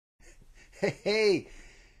Hey,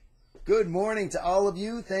 good morning to all of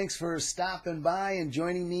you. Thanks for stopping by and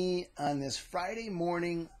joining me on this Friday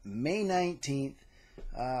morning, May 19th.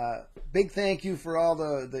 Big thank you for all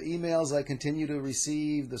the emails I continue to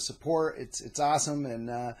receive, the support. It's awesome, and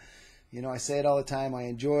I say it all the time. I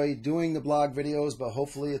enjoy doing the blog videos, but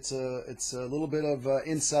hopefully it's a little bit of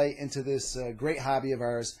insight into this great hobby of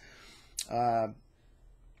ours.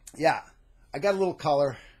 Yeah, I got a little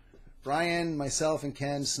color. Brian, myself, and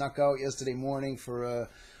Ken snuck out yesterday morning for a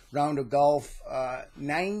round of golf.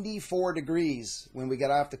 94 degrees when we got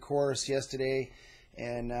off the course yesterday,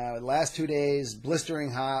 and last 2 days blistering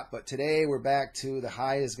hot. But today we're back to the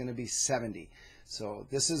high is going to be 70. So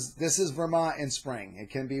this is Vermont in spring. It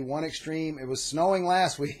can be one extreme. It was snowing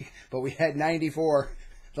last week, but we had 94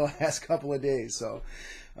 the last couple of days. So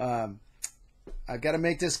I've got to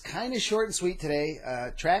make this kind of short and sweet today.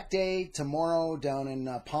 Track day tomorrow down in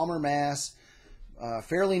Palmer, Mass.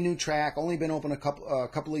 Fairly new track, only been open a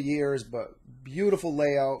couple of years, but beautiful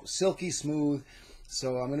layout, silky smooth.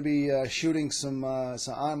 So I'm going to be shooting some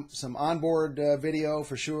onboard video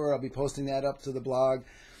for sure. I'll be posting that up to the blog.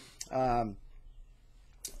 A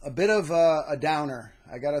bit of a downer.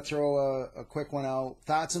 I got to throw a quick one out.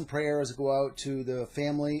 Thoughts and prayers go out to the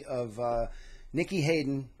family of Nicky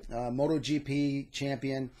Hayden, MotoGP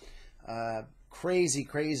champion.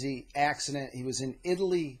 Crazy accident. He was in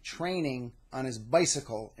Italy training on his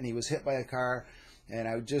bicycle, and he was hit by a car. And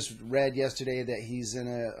I just read yesterday that he's in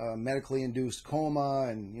a medically induced coma,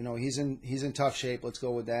 and he's in tough shape. Let's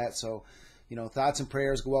go with that. So, thoughts and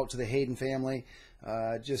prayers go out to the Hayden family.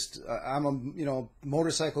 I'm a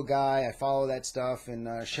motorcycle guy. I follow that stuff,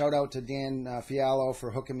 and shout out to Dan Fialo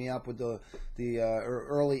for hooking me up with the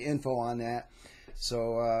early info on that.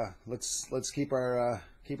 So let's keep our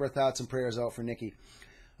thoughts and prayers out for Nicky.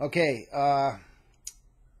 Okay,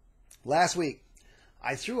 last week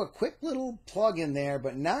I threw a quick little plug in there,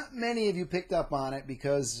 but not many of you picked up on it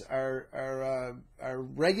because our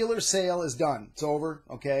regular sale is done. It's over.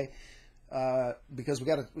 Okay. Because we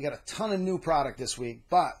got a ton of new product this week,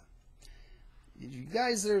 but you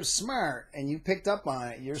guys are smart and you picked up on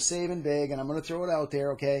it. You're saving big, and I'm going to throw it out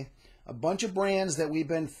there, okay? A bunch of brands that we've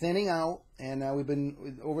been thinning out, and we've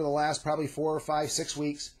been over the last probably 4 or 5, 6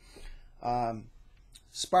 weeks.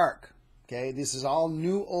 Spark, okay? This is all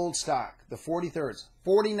new old stock. The 43rds,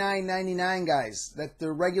 $49.99, guys. That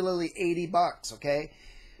they're regularly $80, okay?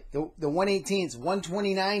 The 118s,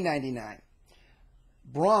 $129.99.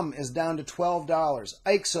 Brum is down to $12.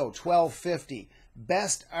 IXO, $12.50.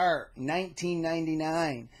 Best Art,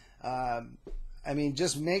 $19.99.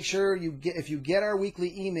 Just make sure if you get our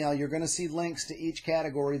weekly email, you're going to see links to each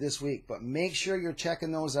category this week. But make sure you're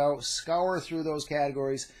checking those out. Scour through those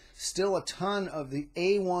categories. Still a ton of the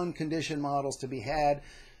A1 condition models to be had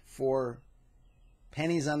for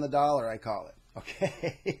pennies on the dollar, I call it.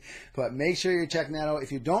 Okay? But make sure you're checking that out.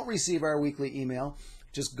 If you don't receive our weekly email,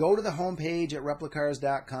 just go to the homepage at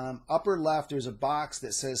replicars.com. Upper left, there's a box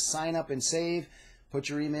that says sign up and save. Put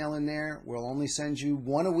your email in there. We'll only send you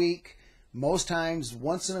one a week. Most times,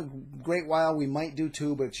 once in a great while, we might do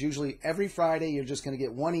 2, but it's usually every Friday. You're just going to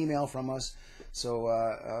get 1 email from us.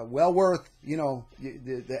 So well worth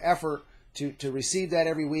the effort to receive that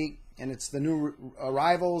every week. And it's the new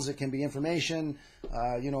arrivals. It can be information.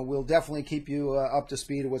 We'll definitely keep you up to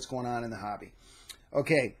speed of what's going on in the hobby.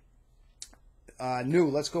 Okay. New.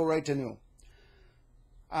 Let's go right to new.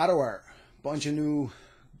 Auto Art. Bunch of new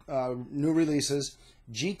releases.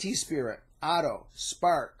 GT Spirit. Auto.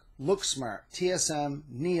 Spark. Look Smart. TSM.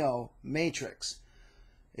 Neo. Matrix.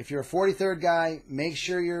 If you're a 43rd guy, make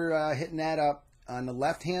sure you're hitting that up. On the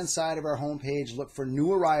left-hand side of our homepage, look for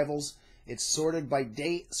new arrivals. It's sorted by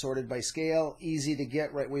date, sorted by scale. Easy to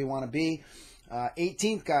get right where you want to be.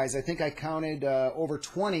 18th, guys, I think I counted over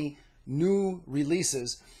 20 new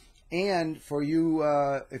releases. And for you,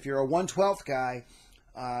 if you're a 1/12th guy,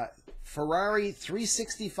 Ferrari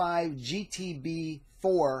 365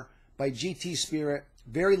 GTB4 by GT Spirit,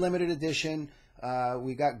 very limited edition.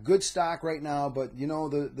 We got good stock right now, but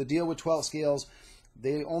the deal with 12 scales,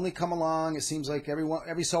 they only come along. It seems like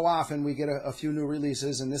every so often we get a few new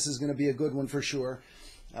releases, and this is going to be a good one for sure.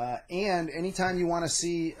 And anytime you want to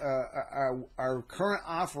see our current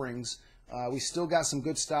offerings, we still got some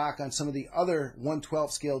good stock on some of the other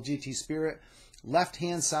 1/12 scale GT Spirit.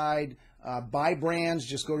 Left-hand side, by brands,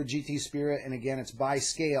 just go to GT Spirit. And again, it's by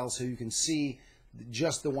scale, so you can see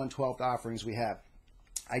just the 1/12 offerings we have.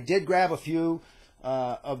 I did grab a few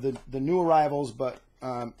of the new arrivals, but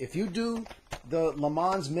if you do the Le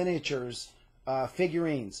Mans miniatures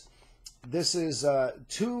figurines, this is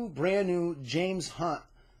 2 brand new James Hunt.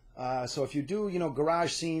 So if you do,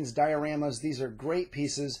 garage scenes, dioramas, these are great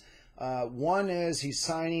pieces. One is he's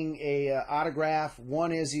signing a autograph.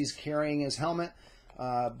 One is he's carrying his helmet.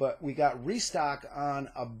 But we got restock on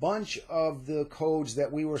a bunch of the codes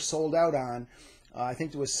that we were sold out on. I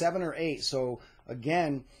think there was 7 or 8. So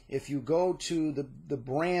again, if you go to the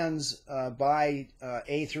brands by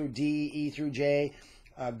A through D, E through J,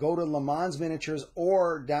 go to Le Mans Miniatures,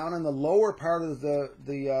 or down in the lower part of the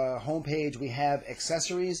homepage we have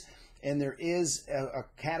accessories, and there is a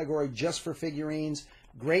category just for figurines.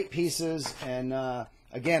 Great pieces, and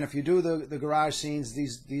again, if you do the garage scenes,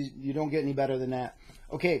 these you don't get any better than that.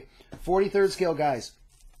 Okay, 43rd scale, guys.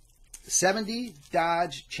 70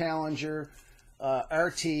 Dodge Challenger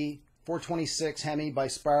RT 426 Hemi by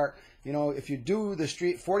Spark. You know, if you do the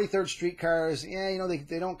 43rd street cars, yeah, you know,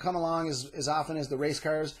 they don't come along as often as the race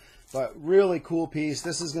cars, but really cool piece.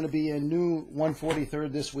 This is going to be a new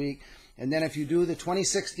 143rd this week. And then if you do the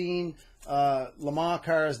 2016 Le Mans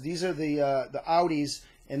cars, these are the Audis,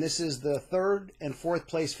 and this is the 3rd and 4th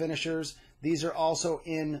place finishers. These are also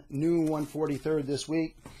in new 143rd this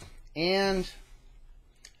week. And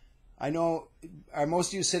I know, are most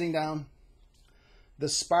of you sitting down? The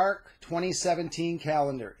Spark 2017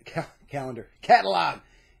 catalog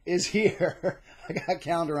is here. I got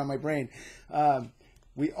calendar on my brain.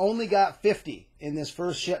 We only got 50 in this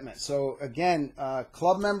first shipment. So again,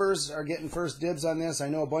 club members are getting first dibs on this. I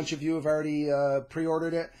know a bunch of you have already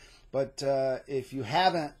pre-ordered it, but if you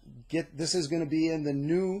haven't, this is going to be in the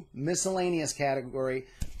new miscellaneous category,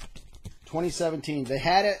 2017. They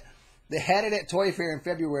had it at Toy Fair in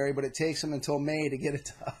February, but it takes them until May to get it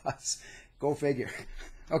to us. Go figure.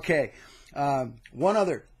 Okay, one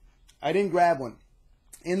other. I didn't grab one.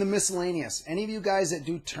 In the miscellaneous, any of you guys that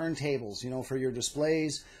do turntables, you know, for your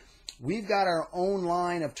displays, we've got our own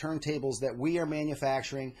line of turntables that we are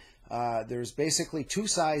manufacturing. There's basically 2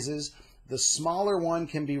 sizes. The smaller one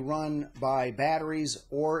can be run by batteries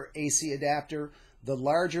or AC adapter. The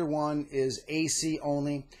larger one is AC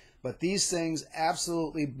only. But these things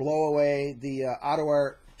absolutely blow away the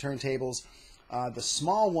AutoArt turntables. The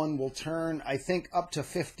small one will turn, I think, up to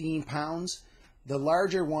 15 pounds. The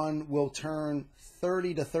larger one will turn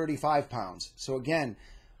 30 to 35 pounds. So again,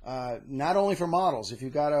 not only for models, if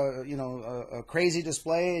you've got a crazy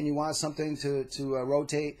display and you want something to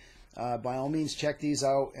rotate, by all means check these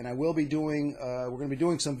out. And I will be doing, we're going to be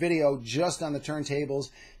doing some video just on the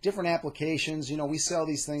turntables, different applications. You know, we sell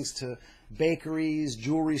these things to bakeries,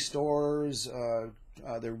 jewelry stores.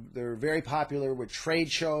 They're very popular with trade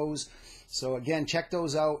shows. So again, check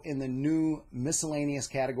those out in the new miscellaneous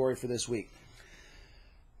category for this week.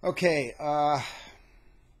 Okay,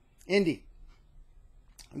 Indy.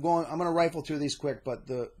 I'm going to rifle through these quick, but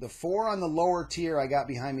the 4 on the lower tier I got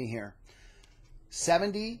behind me here.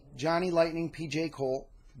 70 Johnny Lightning PJ Colt,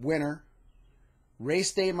 winner.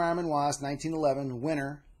 Race Day Marmon Was, 1911,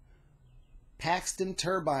 winner. Paxton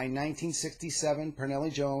Turbine, 1967,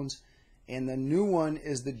 Pernelli Jones. And the new one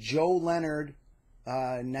is the Joe Leonard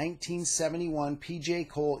 1971 PJ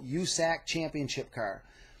Colt USAC Championship car.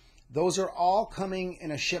 Those are all coming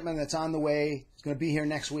in a shipment that's on the way. It's going to be here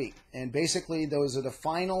next week. And basically, those are the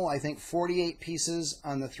final, I think, 48 pieces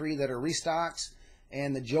on the 3 that are restocks.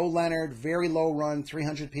 And the Joe Leonard, very low run,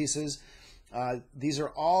 300 pieces. These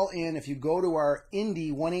are all in. If you go to our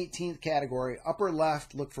Indy 118th category, upper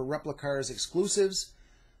left, look for Replicars exclusives.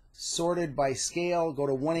 Sorted by scale, go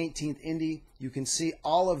to 118th Indy. You can see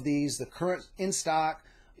all of these, the current in stock.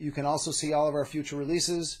 You can also see all of our future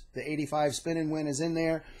releases. The 85 Spin and Win is in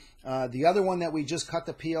there. The other one that we just cut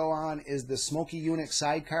the PO on is the Smokey Unix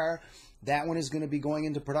sidecar. That one is going to be going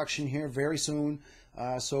into production here very soon.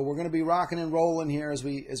 So we're going to be rocking and rolling here as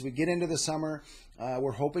we get into the summer.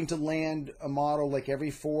 We're hoping to land a model like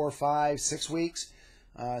every 4, 5, 6 weeks.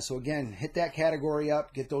 So again, hit that category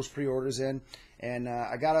up, get those pre-orders in. And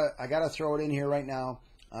I gotta throw it in here right now.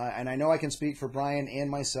 And I know I can speak for Brian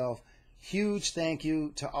and myself. Huge thank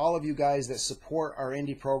you to all of you guys that support our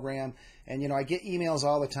Indy program. And, you know, I get emails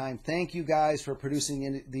all the time. Thank you guys for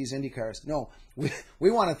producing these Indy cars. No,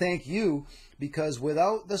 we want to thank you, because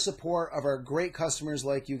without the support of our great customers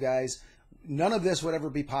like you guys, none of this would ever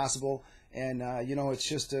be possible. And, you know, it's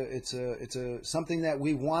just it's something that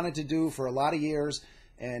we wanted to do for a lot of years.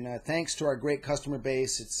 And thanks to our great customer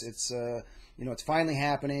base, it's you know, it's finally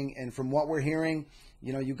happening. And from what we're hearing,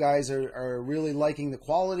 you know, you guys are really liking the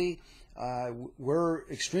quality. We're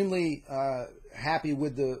extremely happy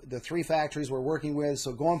with the 3 factories we're working with.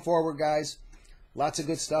 So going forward, guys, lots of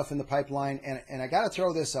good stuff in the pipeline. And I got to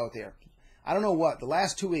throw this out there. I don't know what, the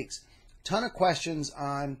last 2 weeks, ton of questions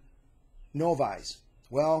on Novi's.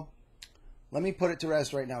 Well, let me put it to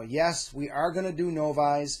rest right now. Yes, we are going to do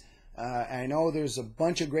Novi's. I know there's a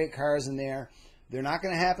bunch of great cars in there. They're not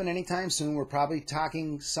going to happen anytime soon. We're probably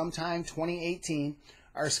talking sometime 2018.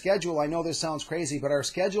 Our schedule, I know this sounds crazy, but our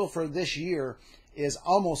schedule for this year is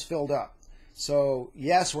almost filled up. So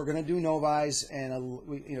yes, we're going to do Novis,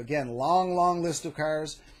 and again, long list of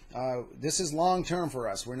cars. This is long term for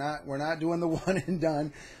us. We're not doing the one and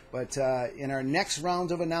done, but in our next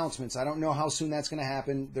round of announcements, I don't know how soon that's going to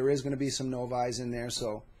happen. There is going to be some Novis in there,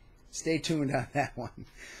 so stay tuned on that one.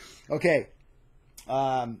 Okay,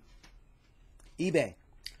 eBay.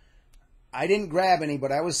 I didn't grab any,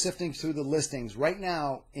 but I was sifting through the listings. Right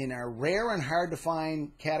now, in our rare and hard to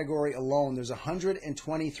find category alone, there's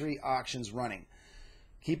 123 auctions running.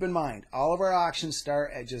 Keep in mind, all of our auctions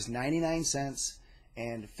start at just 99 cents,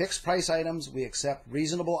 and fixed price items, we accept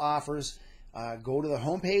reasonable offers. Go to the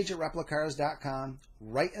homepage at replicars.com.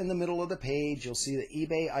 Right in the middle of the page, you'll see the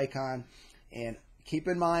eBay icon, and keep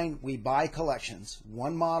in mind, we buy collections.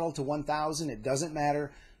 One model to 1,000, it doesn't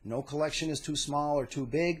matter. No collection is too small or too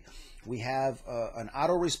big. We have an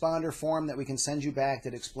autoresponder form that we can send you back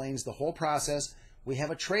that explains the whole process. We have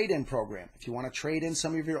a trade-in program. If you want to trade in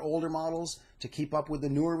some of your older models to keep up with the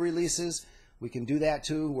newer releases, we can do that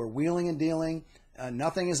too. We're wheeling and dealing.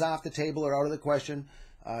 Nothing is off the table or out of the question.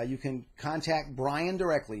 You can contact Brian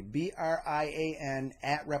directly, BRIAN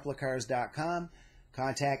at replicars.com.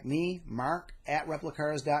 Contact me, Mark, at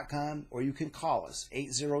replicars.com, or you can call us,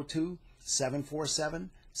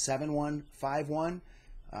 802-747-7151.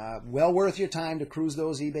 Well worth your time to cruise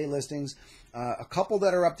those eBay listings. A couple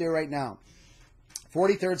that are up there right now.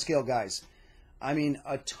 43rd scale, guys. I mean,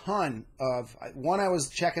 a ton of... One I was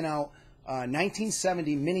checking out,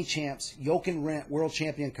 1970 Mini Champs Yoke and Rent World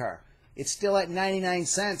Champion car. It's still at 99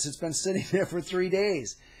 cents. It's been sitting there for 3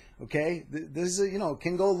 days. Okay? This is,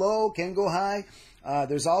 can go low, can go high.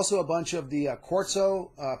 There's also a bunch of the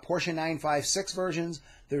Quartzo Porsche 956 versions.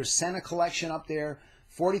 There's Senna collection up there.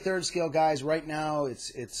 43rd scale, guys, right now,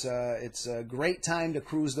 it's a great time to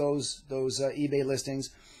cruise those eBay listings.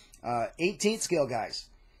 18th scale, guys.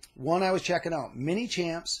 One I was checking out, Mini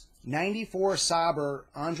Champs, 94 Sauber,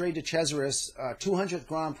 Andre de Cesaris, 200th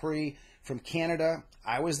Grand Prix from Canada.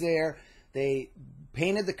 I was there. They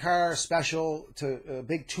painted the car special to a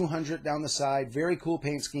big 200 down the side. Very cool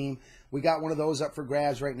paint scheme. We got one of those up for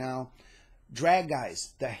grabs right now. Drag,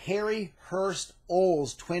 guys, the Harry Hurst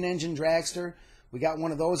Olds twin-engine dragster. We got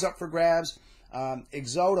one of those up for grabs.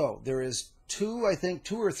 Exodo, there is two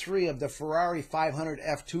or three of the Ferrari 500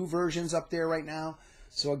 F2 versions up there right now.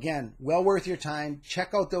 So again, well worth your time.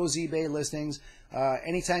 Check out those eBay listings.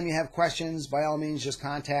 Anytime you have questions, by all means, just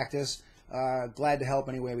contact us. Glad to help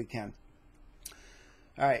any way we can.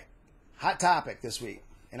 All right, hot topic this week.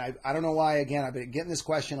 And I don't know why, again, I've been getting this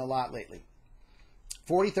question a lot lately.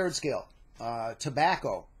 43rd scale,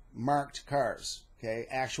 tobacco marked cars, okay,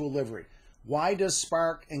 actual livery. Why does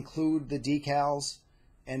Spark include the decals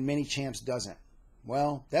and Mini Champs doesn't?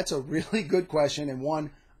 Well, that's a really good question, and one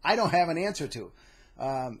I don't have an answer to.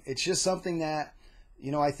 It's just something that,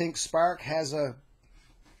 I think Spark has I'm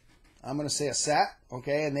going to say a set,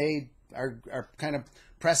 okay, and they are kind of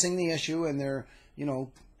pressing the issue, and they're,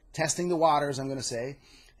 testing the waters, I'm going to say.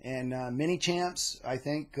 And Mini Champs, I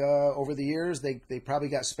think over the years, they probably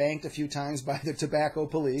got spanked a few times by the tobacco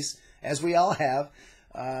police, as we all have.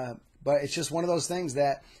 But it's just one of those things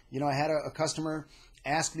that, I had a customer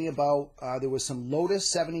ask me about. There was some Lotus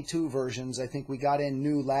 72 versions I think we got in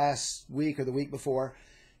new last week or the week before.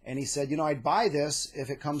 And he said, I'd buy this if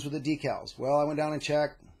it comes with the decals. Well, I went down and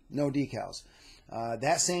checked. No decals.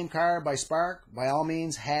 That same car by Spark, by all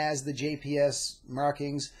means, has the JPS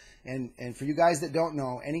markings. And for you guys that don't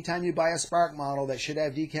know, anytime you buy a Spark model that should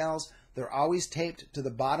have decals, they're always taped to the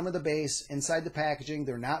bottom of the base inside the packaging.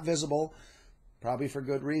 They're not visible. Probably for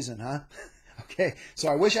good reason, huh? Okay, so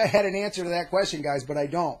I wish I had an answer to that question, guys, but I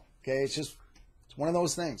don't. Okay, it's one of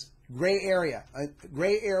those things. Gray area. A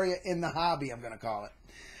gray area in the hobby, I'm going to call it.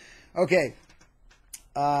 Okay,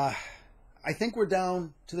 I think we're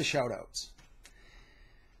down to the shout-outs.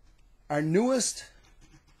 Our newest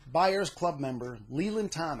Buyers Club member,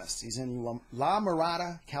 Leland Thomas. He's in La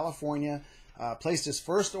Mirada, California. Placed his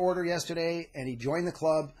first order yesterday, and he joined the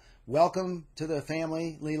club. Welcome to the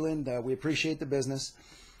family, Leland. We appreciate the business.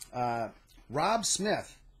 Rob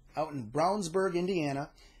Smith, out in Brownsburg, Indiana.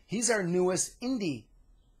 He's our newest Indy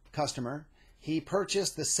customer. He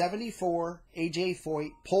purchased the 74 AJ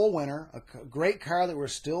Foyt pole winner, a great car that we're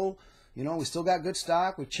still, we still got good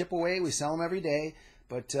stock. We chip away. We sell them every day.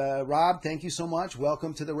 But Rob, thank you so much.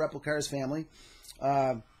 Welcome to the Replicars family.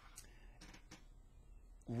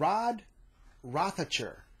 Rod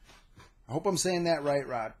Rothacher. I hope I'm saying that right,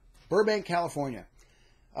 Rod. Burbank, California.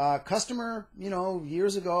 Customer,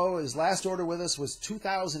 years ago, his last order with us was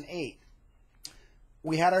 2008.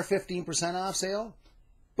 we had our 15% off sale.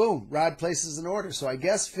 Boom, Rod places an order. So I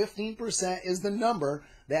guess 15% is the number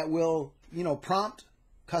that will, prompt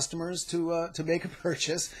customers to make a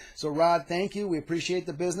purchase. So Rod, thank you. We appreciate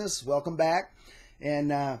the business. Welcome back.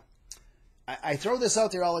 And I throw this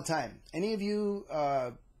out there all the time. Any of you,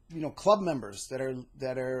 club members that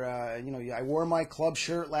are, I wore my club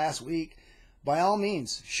shirt last week. By all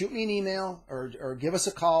means, shoot me an email or give us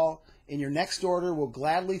a call. In your next order, we'll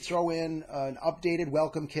gladly throw in an updated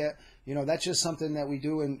welcome kit. That's just something that we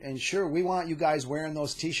do. And sure, we want you guys wearing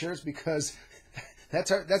those T-shirts because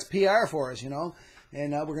that's PR for us,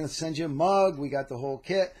 And we're going to send you a mug. We got the whole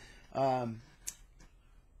kit.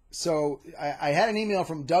 So I had an email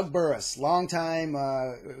from Doug Burris,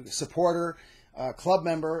 longtime supporter, club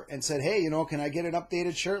member, and said, hey, can I get an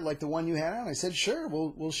updated shirt like the one you had on? I said, sure,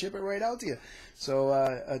 we'll ship it right out to you.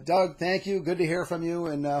 So Doug, thank you. Good to hear from you,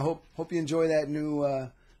 and hope you enjoy that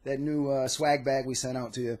new swag bag we sent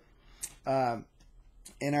out to you. And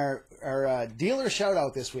our dealer shout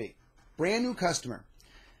out this week, brand new customer,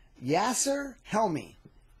 Yasser Helmi,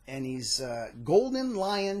 and he's Golden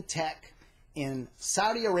Lion Tech in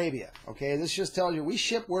Saudi Arabia. Okay, this just tells you we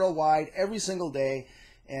ship worldwide every single day,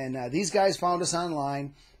 and these guys found us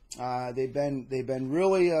online. They've been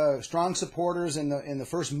really strong supporters in the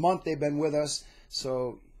first month they've been with us.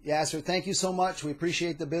 So Yasser, thank you so much. We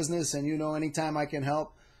appreciate the business, and anytime I can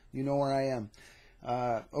help, where I am.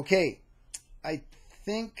 Okay, I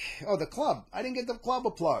think the club. I didn't get the club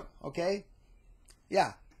a plug. Okay,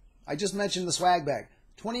 yeah, I just mentioned the swag bag,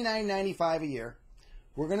 $29.95 a year.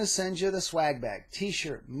 We're going to send you the swag bag,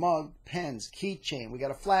 T-shirt, mug, pens, keychain. We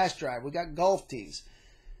got a flash drive. We got golf tees.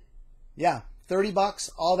 Yeah, $30,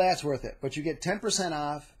 all that's worth it. But you get 10%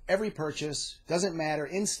 off every purchase. Doesn't matter,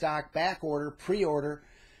 in stock, back order, pre-order.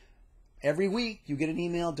 Every week you get an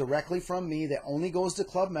email directly from me that only goes to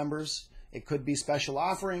club members. It could be special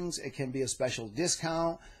offerings. It can be a special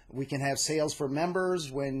discount. We can have sales for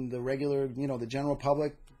members when the regular, the general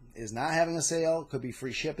public is not having a sale. It could be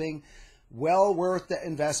free shipping. Well worth the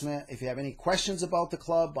investment. If you have any questions about the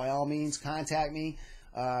club, by all means, contact me.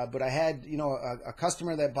 But I had, a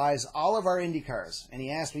customer that buys all of our Indy cars, and he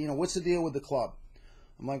asked me, what's the deal with the club?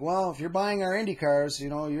 I'm like, well, if you're buying our Indy cars,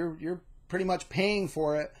 you're pretty much paying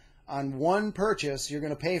for it on one purchase. You're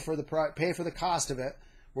going to pay for the cost of it.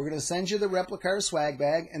 We're going to send you the Replicar swag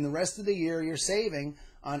bag, and the rest of the year you're saving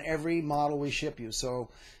on every model we ship you. So,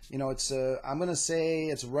 it's I'm going to say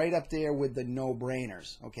it's right up there with the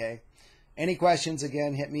no-brainers. Okay. Any questions,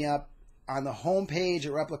 again, hit me up on the homepage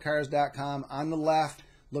at replicars.com. On the left,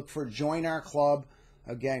 look for Join Our Club.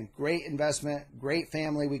 Again, great investment, great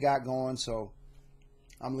family we got going, so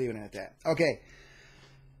I'm leaving it at that. Okay,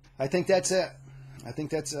 I think that's it. I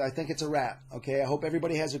think it's a wrap. Okay, I hope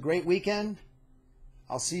everybody has a great weekend.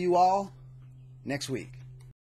 I'll see you all next week.